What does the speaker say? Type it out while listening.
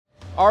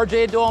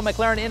RJ Doyle,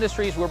 McLaren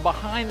Industries. We're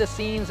behind the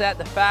scenes at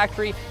the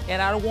factory,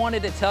 and I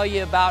wanted to tell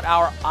you about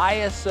our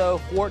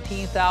ISO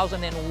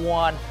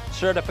 14001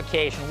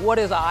 certification. What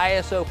is an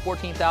ISO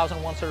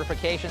 14001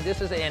 certification?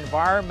 This is an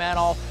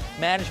environmental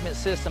management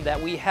system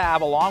that we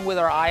have along with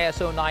our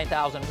ISO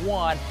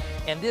 9001.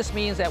 And this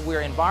means that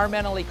we're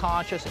environmentally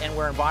conscious and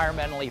we're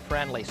environmentally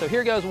friendly. So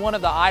here goes one of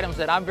the items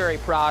that I'm very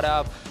proud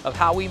of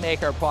how we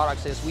make our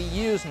products is we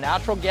use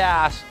natural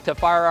gas to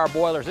fire our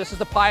boilers. This is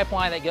the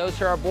pipeline that goes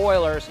to our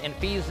boilers and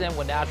feeds them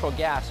with natural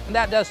gas. And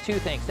that does two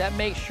things. That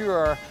makes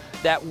sure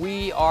that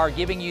we are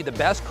giving you the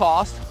best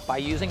cost by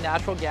using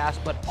natural gas,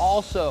 but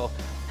also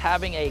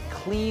having a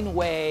clean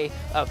way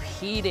of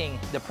heating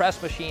the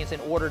press machines in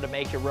order to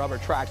make your rubber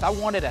tracks. I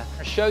wanted to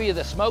show you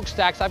the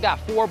smokestacks. I've got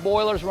 4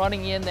 boilers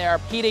running in there,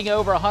 heating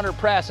over 100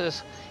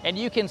 presses, and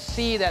you can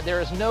see that there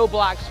is no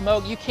black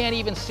smoke. You can't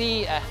even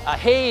see a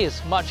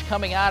haze much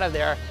coming out of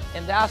there,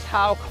 and that's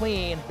how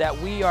clean that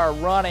we are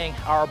running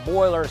our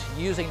boilers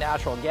using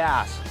natural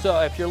gas.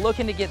 So if you're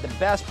looking to get the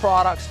best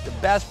products, the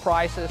best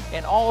prices,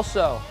 and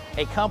also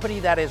a company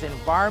that is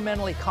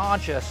environmentally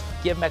conscious,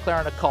 give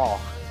McLaren a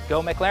call.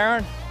 Go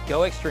McLaren,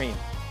 go extreme.